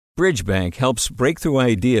Bridgebank helps breakthrough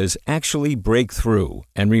ideas actually break through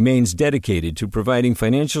and remains dedicated to providing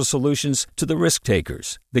financial solutions to the risk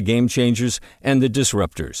takers, the game changers, and the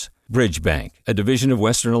disruptors. Bridgebank, a division of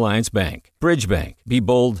Western Alliance Bank. Bridgebank. Be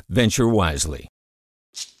bold, venture wisely.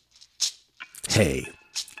 Hey,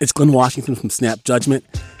 it's Glenn Washington from Snap Judgment.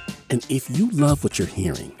 And if you love what you're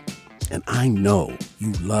hearing, and I know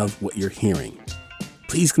you love what you're hearing,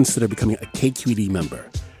 please consider becoming a KQED member.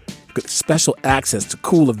 You get special access to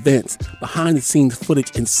cool events, behind-the-scenes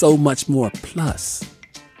footage, and so much more. Plus,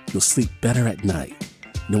 you'll sleep better at night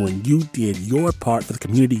knowing you did your part for the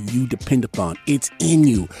community you depend upon. It's in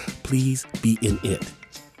you. Please be in it.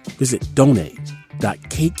 Visit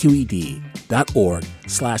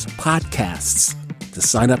donate.kqed.org/podcasts to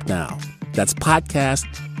sign up now. That's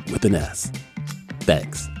podcast with an S.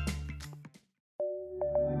 Thanks.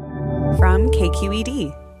 From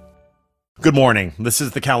KQED. Good morning. This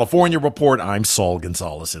is the California Report. I'm Saul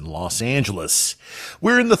Gonzalez in Los Angeles.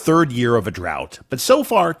 We're in the third year of a drought, but so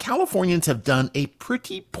far, Californians have done a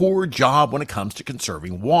pretty poor job when it comes to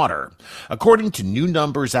conserving water. According to new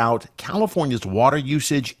numbers out, California's water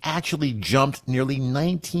usage actually jumped nearly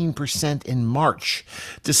 19% in March,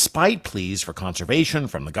 despite pleas for conservation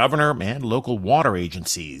from the governor and local water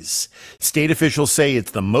agencies. State officials say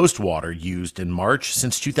it's the most water used in March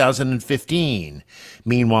since 2015.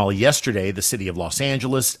 Meanwhile, yesterday, the city of Los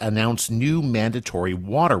Angeles announced new mandatory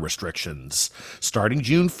water restrictions. Starting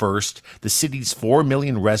June 1st, the city's 4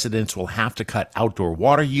 million residents will have to cut outdoor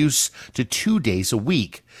water use to 2 days a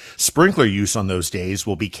week. Sprinkler use on those days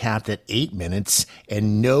will be capped at 8 minutes,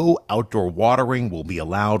 and no outdoor watering will be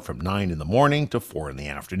allowed from 9 in the morning to 4 in the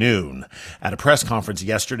afternoon. At a press conference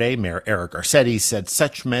yesterday, Mayor Eric Garcetti said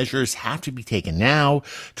such measures have to be taken now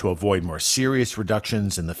to avoid more serious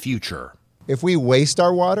reductions in the future. If we waste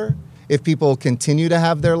our water, if people continue to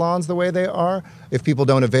have their lawns the way they are, if people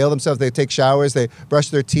don't avail themselves, they take showers, they brush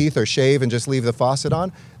their teeth or shave and just leave the faucet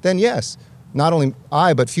on, then yes, not only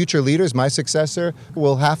I, but future leaders, my successor,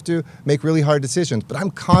 will have to make really hard decisions. But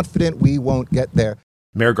I'm confident we won't get there.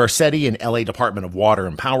 Mayor Garcetti and LA Department of Water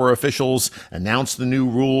and Power officials announced the new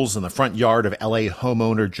rules in the front yard of LA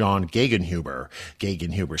homeowner John Gegenhuber.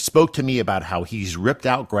 Gegenhuber spoke to me about how he's ripped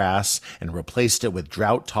out grass and replaced it with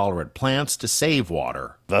drought-tolerant plants to save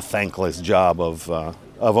water. The thankless job of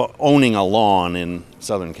owning a lawn in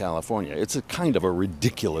Southern California. It's a kind of a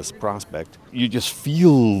ridiculous prospect. You just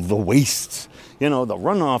feel the waste, the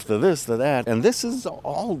runoff, the this, the that. And this is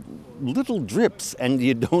all little drips, and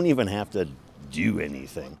you don't even have to do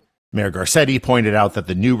anything. Mayor Garcetti pointed out that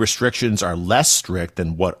the new restrictions are less strict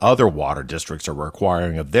than what other water districts are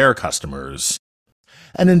requiring of their customers.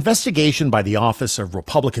 An investigation by the office of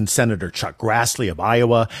Republican Senator Chuck Grassley of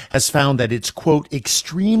Iowa has found that it's, quote,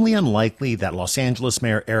 extremely unlikely that Los Angeles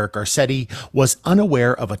Mayor Eric Garcetti was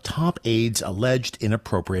unaware of a top aide's alleged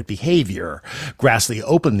inappropriate behavior. Grassley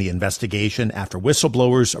opened the investigation after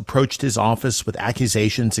whistleblowers approached his office with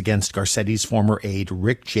accusations against Garcetti's former aide,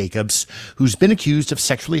 Rick Jacobs, who's been accused of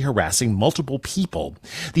sexually harassing multiple people.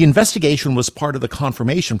 The investigation was part of the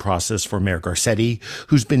confirmation process for Mayor Garcetti,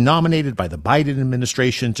 who's been nominated by the Biden administration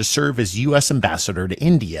to serve as U.S. ambassador to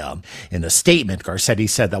India. In a statement, Garcetti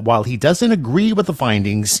said that while he doesn't agree with the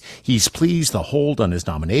findings, he's pleased the hold on his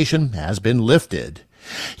nomination has been lifted.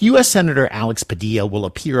 U.S. Senator Alex Padilla will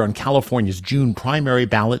appear on California's June primary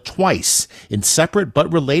ballot twice in separate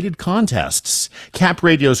but related contests. Cap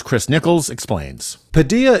Radio's Chris Nichols explains.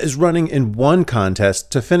 Padilla is running in one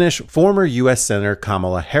contest to finish former U.S. Senator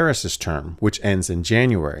Kamala Harris's term, which ends in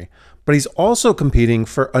January. But he's also competing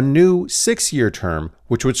for a new 6-year term,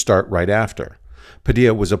 which would start right after.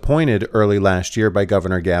 Padilla was appointed early last year by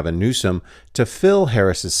Governor Gavin Newsom to fill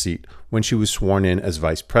Harris's seat when she was sworn in as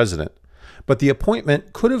vice president. But the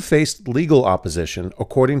appointment could have faced legal opposition,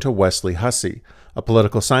 according to Wesley Hussey, a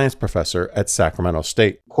political science professor at Sacramento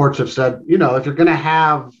State. Courts have said, if you're going to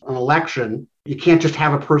have an election, you can't just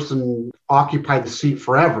have a person occupy the seat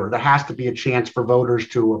forever. There has to be a chance for voters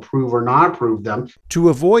to approve or not approve them. To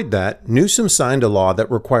avoid that, Newsom signed a law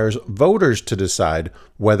that requires voters to decide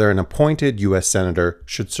whether an appointed U.S. senator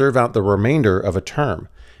should serve out the remainder of a term.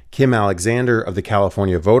 Kim Alexander of the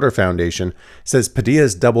California Voter Foundation says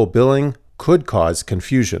Padilla's double billing could cause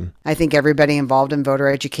confusion. I think everybody involved in voter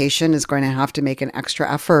education is going to have to make an extra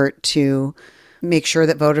effort to make sure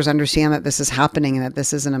that voters understand that this is happening and that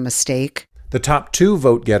this isn't a mistake. The top 2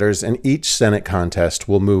 vote getters in each Senate contest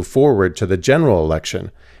will move forward to the general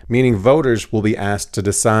election, meaning voters will be asked to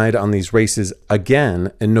decide on these races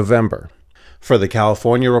again in November. For the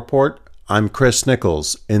California Report, I'm Chris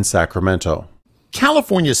Nichols in Sacramento.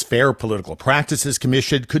 California's Fair Political Practices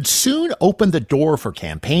Commission could soon open the door for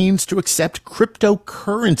campaigns to accept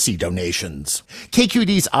cryptocurrency donations.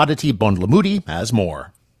 KQED's Aditi Bondlamudi has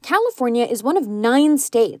more. California is one of 9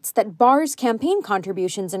 states that bars campaign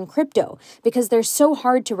contributions in crypto because they're so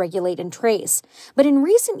hard to regulate and trace. But in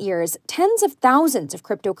recent years, tens of thousands of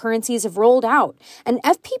cryptocurrencies have rolled out, and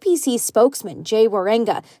FPPC spokesman Jay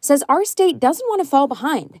Warenga says our state doesn't want to fall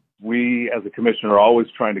behind. We, as a commission, are always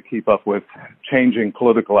trying to keep up with changing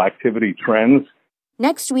political activity trends.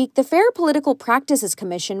 Next week, the Fair Political Practices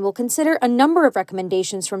Commission will consider a number of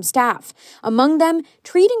recommendations from staff, among them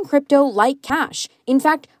treating crypto like cash, in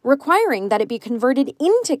fact, requiring that it be converted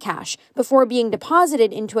into cash before being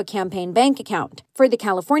deposited into a campaign bank account. For the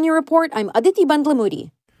California Report, I'm Aditi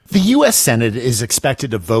Bandlamudi. The U.S. Senate is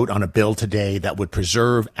expected to vote on a bill today that would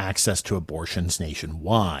preserve access to abortions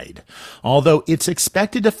nationwide. Although it's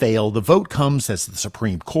expected to fail, the vote comes as the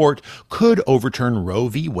Supreme Court could overturn Roe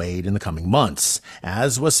v. Wade in the coming months,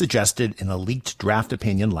 as was suggested in a leaked draft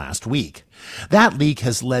opinion last week. That leak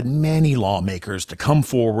has led many lawmakers to come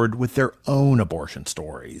forward with their own abortion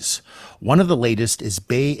stories. One of the latest is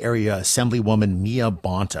Bay Area Assemblywoman Mia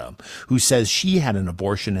Bonta, who says she had an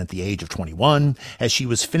abortion at the age of 21 as she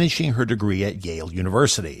was finishing her degree at Yale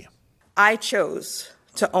University. I chose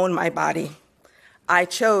to own my body. I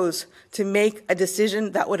chose to make a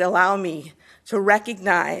decision that would allow me to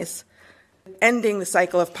recognize ending the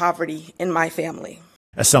cycle of poverty in my family.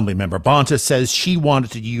 Assemblymember Bonta says she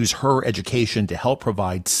wanted to use her education to help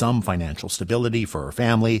provide some financial stability for her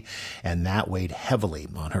family, and that weighed heavily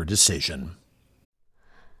on her decision.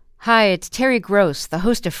 Hi, it's Terry Gross, the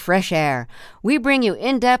host of Fresh Air. We bring you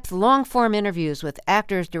in-depth, long-form interviews with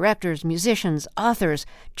actors, directors, musicians, authors,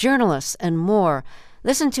 journalists, and more.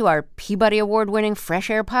 Listen to our Peabody Award-winning Fresh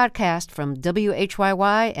Air podcast from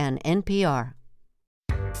WHYY and NPR.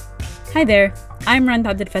 Hi there, I'm Rand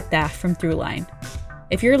Abdel-Fattah from Throughline.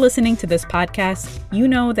 If you're listening to this podcast, you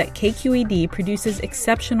know that KQED produces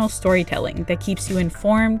exceptional storytelling that keeps you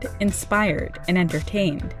informed, inspired, and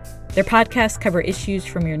entertained. Their podcasts cover issues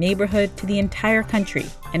from your neighborhood to the entire country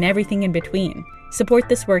and everything in between. Support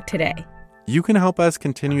this work today. You can help us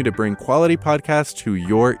continue to bring quality podcasts to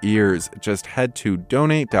your ears. Just head to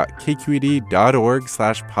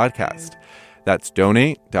donate.kqed.org/podcast. That's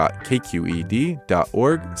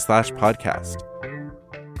donate.kqed.org/podcast.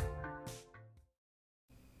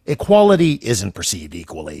 Equality isn't perceived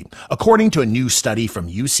equally. According to a new study from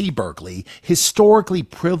UC Berkeley, historically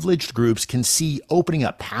privileged groups can see opening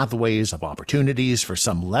up pathways of opportunities for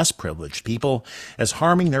some less privileged people as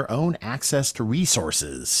harming their own access to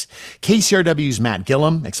resources. KCRW's Matt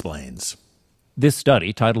Gillum explains. This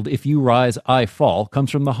study, titled If You Rise, I Fall, comes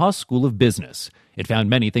from the Haas School of Business. It found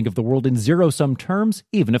many think of the world in zero-sum terms,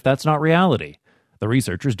 even if that's not reality. The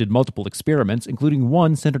researchers did multiple experiments, including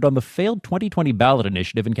one centered on the failed 2020 ballot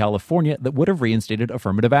initiative in California that would have reinstated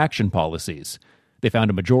affirmative action policies. They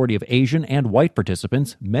found a majority of Asian and white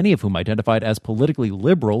participants, many of whom identified as politically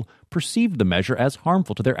liberal, perceived the measure as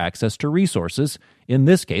harmful to their access to resources, in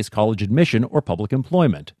this case college admission or public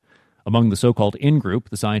employment. Among the so-called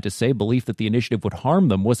in-group, the scientists say belief that the initiative would harm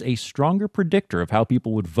them was a stronger predictor of how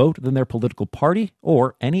people would vote than their political party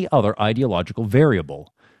or any other ideological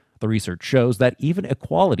variable. The research shows that even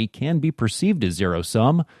equality can be perceived as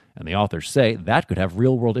zero-sum, and the authors say that could have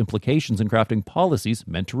real-world implications in crafting policies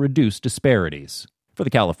meant to reduce disparities. For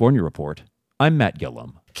the California Report, I'm Matt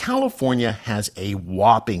Gillum. California has a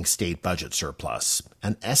whopping state budget surplus,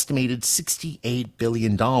 an estimated $68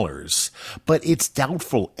 billion. But it's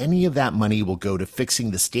doubtful any of that money will go to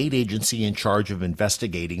fixing the state agency in charge of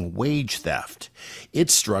investigating wage theft.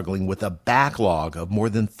 It's struggling with a backlog of more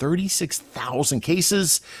than 36,000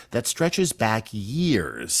 cases that stretches back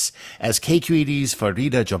years, as KQED's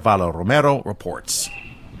Farida Javala Romero reports.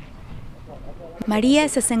 Maria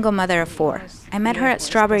is a single mother of 4. I met her at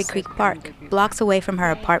Strawberry Creek Park, blocks away from her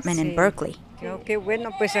apartment in Berkeley. KQED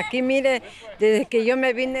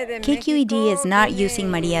is not using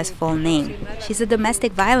Maria's full name. She's a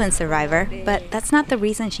domestic violence survivor, but that's not the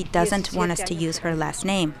reason she doesn't want us to use her last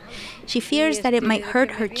name. She fears that it might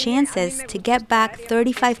hurt her chances to get back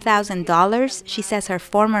 $35,000 she says her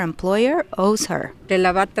former employer owes her.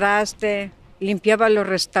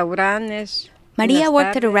 Maria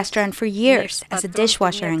worked at a restaurant for years as a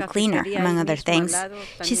dishwasher and cleaner, among other things.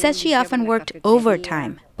 She says she often worked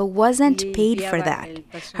overtime, but wasn't paid for that.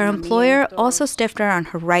 Her employer also stiffed her on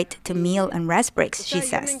her right to meal and rest breaks, she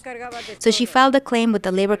says. So she filed a claim with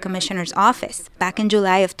the Labor Commissioner's office back in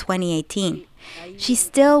July of 2018. She's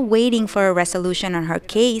still waiting for a resolution on her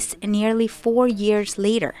case nearly 4 years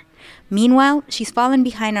later. Meanwhile, she's fallen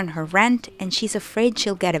behind on her rent and she's afraid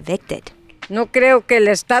she'll get evicted. No creo que el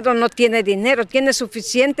Estado no tiene dinero, tiene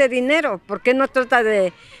suficiente dinero. ¿Por qué no trata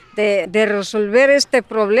de resolver este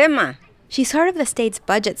problema? She's heard of the state's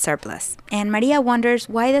budget surplus, and Maria wonders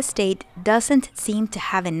why the state doesn't seem to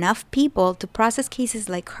have enough people to process cases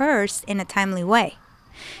like hers in a timely way.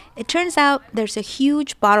 It turns out there's a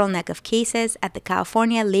huge bottleneck of cases at the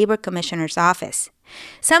California Labor Commissioner's office.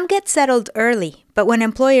 Some get settled early, but when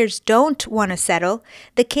employers don't want to settle,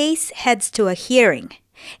 the case heads to a hearing.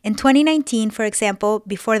 In 2019, for example,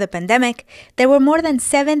 before the pandemic, there were more than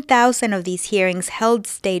 7,000 of these hearings held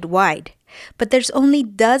statewide. But there's only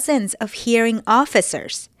dozens of hearing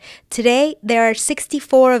officers. Today, there are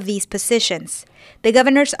 64 of these positions. The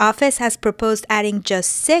governor's office has proposed adding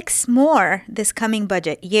just 6 more this coming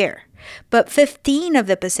budget year. But 15 of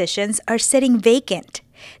the positions are sitting vacant.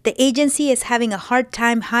 The agency is having a hard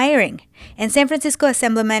time hiring. And San Francisco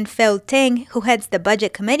Assemblyman Phil Ting, who heads the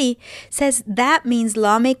budget committee, says that means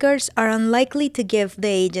lawmakers are unlikely to give the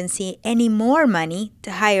agency any more money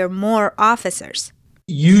to hire more officers.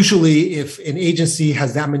 Usually, if an agency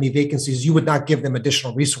has that many vacancies, you would not give them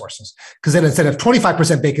additional resources, because then instead of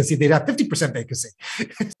 25% vacancy, they'd have 50% vacancy.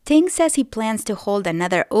 Ting says he plans to hold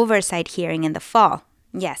another oversight hearing in the fall.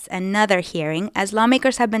 Yes, another hearing, as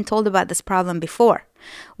lawmakers have been told about this problem before.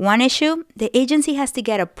 One issue, the agency has to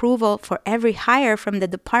get approval for every hire from the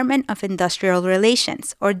Department of Industrial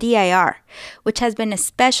Relations, or DIR, which has been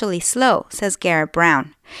especially slow, says Garrett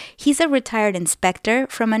Brown. He's a retired inspector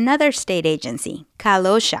from another state agency,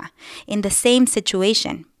 CalOSHA, in the same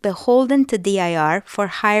situation, beholden to DIR for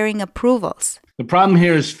hiring approvals. The problem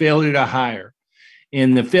here is failure to hire.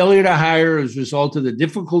 And the failure to hire is a result of the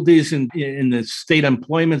difficulties in the state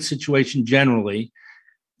employment situation generally,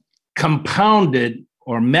 compounded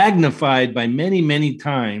or magnified by many, many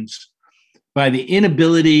times by the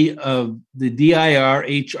inability of the DIR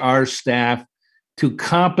HR staff to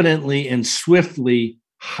competently and swiftly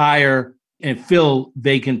hire and fill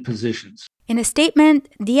vacant positions. In a statement,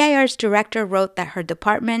 DIR's director wrote that her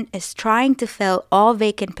department is trying to fill all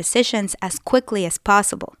vacant positions as quickly as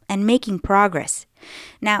possible and making progress.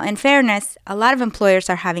 Now, in fairness, a lot of employers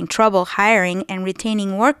are having trouble hiring and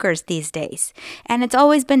retaining workers these days, and it's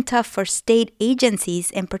always been tough for state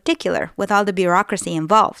agencies in particular with all the bureaucracy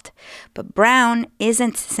involved. But Brown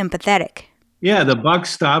isn't sympathetic. Yeah, the buck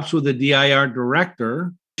stops with the DIR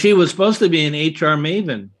director. She was supposed to be an HR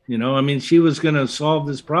maven, she was going to solve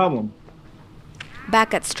this problem.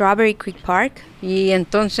 Back at Strawberry Creek Park. Y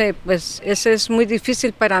entonces, pues, eso es muy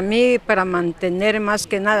difícil para mí, para mantener más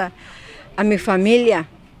que nada a mi familia.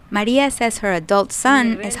 Maria says her adult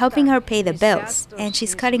son is helping her pay the bills, and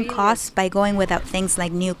she's cutting costs by going without things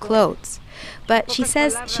like new clothes. But she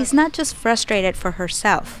says she's not just frustrated for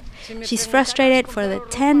herself. She's frustrated for the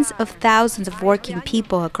tens of thousands of working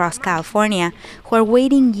people across California who are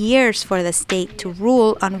waiting years for the state to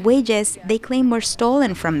rule on wages they claim were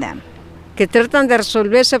stolen from them. Que tratan de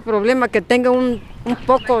resolver ese problema, que tenga un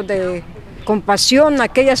poco de compasión a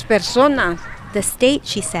aquellas personas. The state,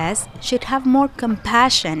 she says, should have more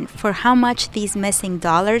compassion for how much these missing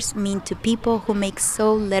dollars mean to people who make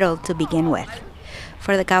so little to begin with.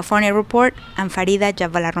 For the California Report, I'm Farida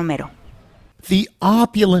Javala Romero. The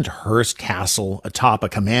opulent Hearst Castle atop a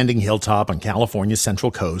commanding hilltop on California's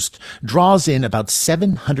central coast draws in about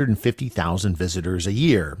 750,000 visitors a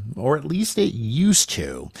year, or at least it used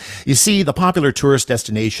to. You see, the popular tourist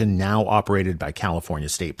destination, now operated by California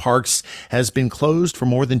State Parks, has been closed for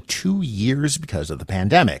more than 2 years because of the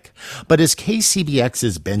pandemic. But as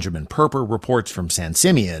KCBX's Benjamin Perper reports from San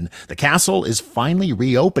Simeon, the castle is finally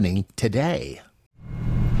reopening today.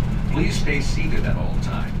 Please stay seated at all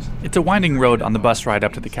times. It's a winding road on the bus ride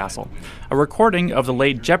up to the castle. A recording of the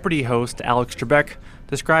late Jeopardy host Alex Trebek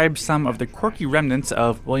describes some of the quirky remnants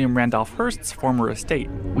of William Randolph Hearst's former estate.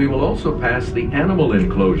 We will also pass the animal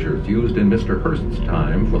enclosures used in Mr. Hearst's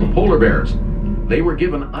time for the polar bears. They were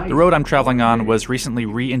given ice. The road I'm traveling on was recently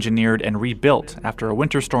re-engineered and rebuilt after a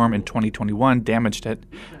winter storm in 2021 damaged it.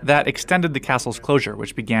 That extended the castle's closure,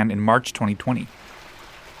 which began in March 2020.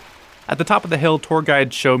 At the top of the hill, tour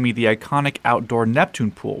guides show me the iconic outdoor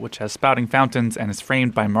Neptune pool, which has spouting fountains and is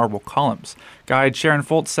framed by marble columns. Guide Sharon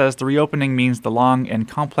Foltz says the reopening means the long and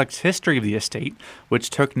complex history of the estate, which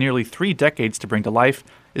took nearly 3 decades to bring to life,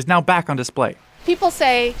 is now back on display. People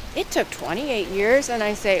say, it took 28 years, and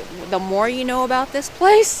I say, the more you know about this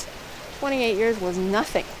place, 28 years was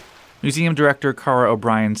nothing. Museum director Cara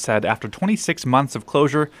O'Brien said after 26 months of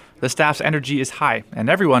closure, the staff's energy is high, and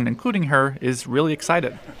everyone, including her, is really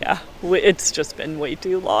excited. Yeah, it's just been way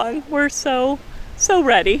too long. We're so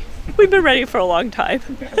ready. We've been ready for a long time.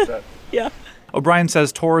 Yeah. O'Brien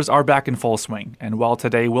says tours are back in full swing, and while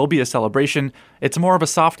today will be a celebration, it's more of a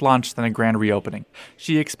soft launch than a grand reopening.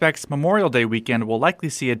 She expects Memorial Day weekend will likely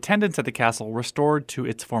see attendance at the castle restored to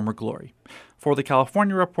its former glory. For the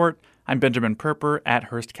California Report, I'm Benjamin Perper at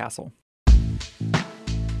Hearst Castle.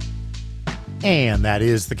 And that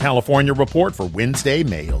is the California Report for Wednesday,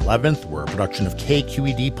 May 11th. We're a production of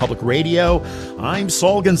KQED Public Radio. I'm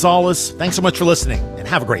Saul Gonzalez. Thanks so much for listening, and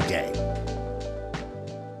have a great day.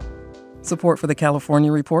 Support for the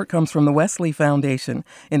California Report comes from the Wesley Foundation,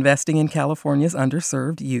 investing in California's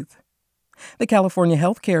underserved youth. The California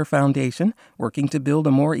Healthcare Foundation, working to build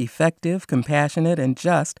a more effective, compassionate, and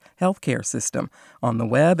just healthcare system. On the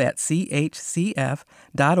web at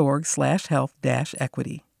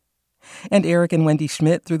chcf.org/health-equity. And Eric and Wendy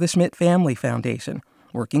Schmidt through the Schmidt Family Foundation,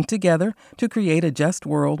 working together to create a just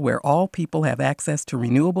world where all people have access to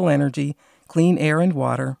renewable energy, clean air and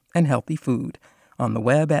water, and healthy food. On the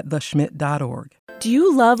web at theschmidt.org. Do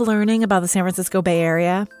you love learning about the San Francisco Bay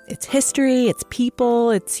Area? Its history, its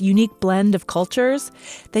people, its unique blend of cultures?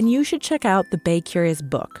 Then you should check out the Bay Curious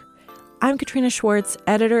book. I'm Katrina Schwartz,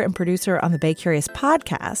 editor and producer on the Bay Curious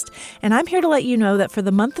podcast, and I'm here to let you know that for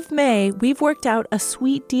the month of May, we've worked out a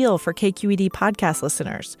sweet deal for KQED podcast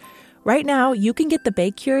listeners. Right now, you can get the Bay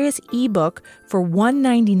Curious ebook for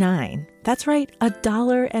 $1.99. That's right,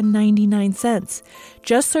 $1.99.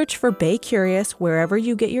 Just search for Bay Curious wherever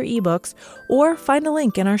you get your ebooks, or find a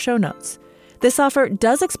link in our show notes. This offer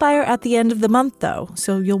does expire at the end of the month, though,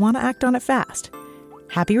 so you'll want to act on it fast.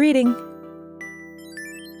 Happy reading!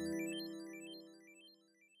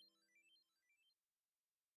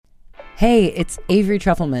 Hey, it's Avery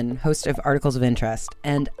Trufelman, host of Articles of Interest,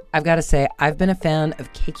 and I've got to say, I've been a fan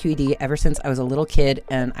of KQED ever since I was a little kid,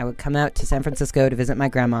 and I would come out to San Francisco to visit my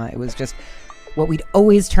grandma. It was just what we'd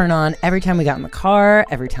always turn on every time we got in the car,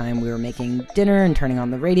 every time we were making dinner and turning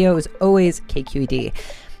on the radio. It was always KQED.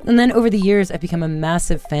 And then over the years, I've become a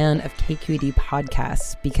massive fan of KQED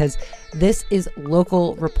podcasts because this is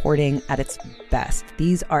local reporting at its best.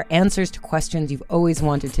 These are answers to questions you've always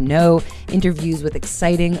wanted to know, interviews with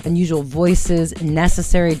exciting, unusual voices,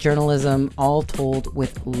 necessary journalism, all told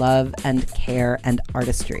with love and care and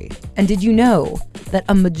artistry. And did you know that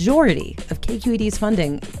a majority of KQED's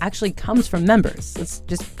funding actually comes from members? It's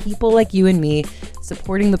just people like you and me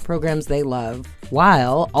supporting the programs they love,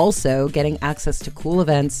 while also getting access to cool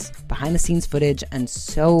events, behind-the-scenes footage, and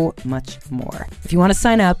so much more. If you want to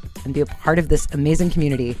sign up and be a part of this amazing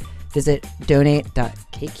community, visit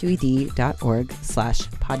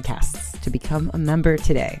donate.kqed.org/podcasts to become a member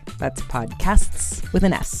today. That's podcasts with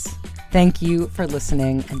an S. Thank you for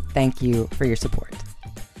listening, and thank you for your support.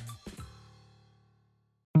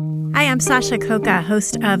 Hi, I'm Sasha Coca,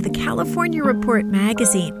 host of the California Report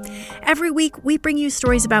magazine. Every week, we bring you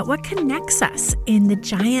stories about what connects us in the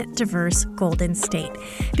giant, diverse Golden State.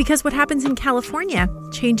 Because what happens in California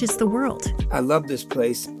changes the world. I love this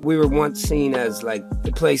place. We were once seen as like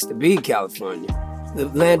the place to be, California. The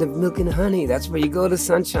land of milk and honey. That's where you go to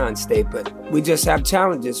Sunshine State, but we just have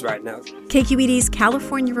challenges right now. KQED's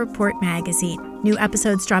California Report magazine. New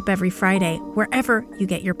episodes drop every Friday, wherever you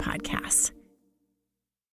get your podcasts.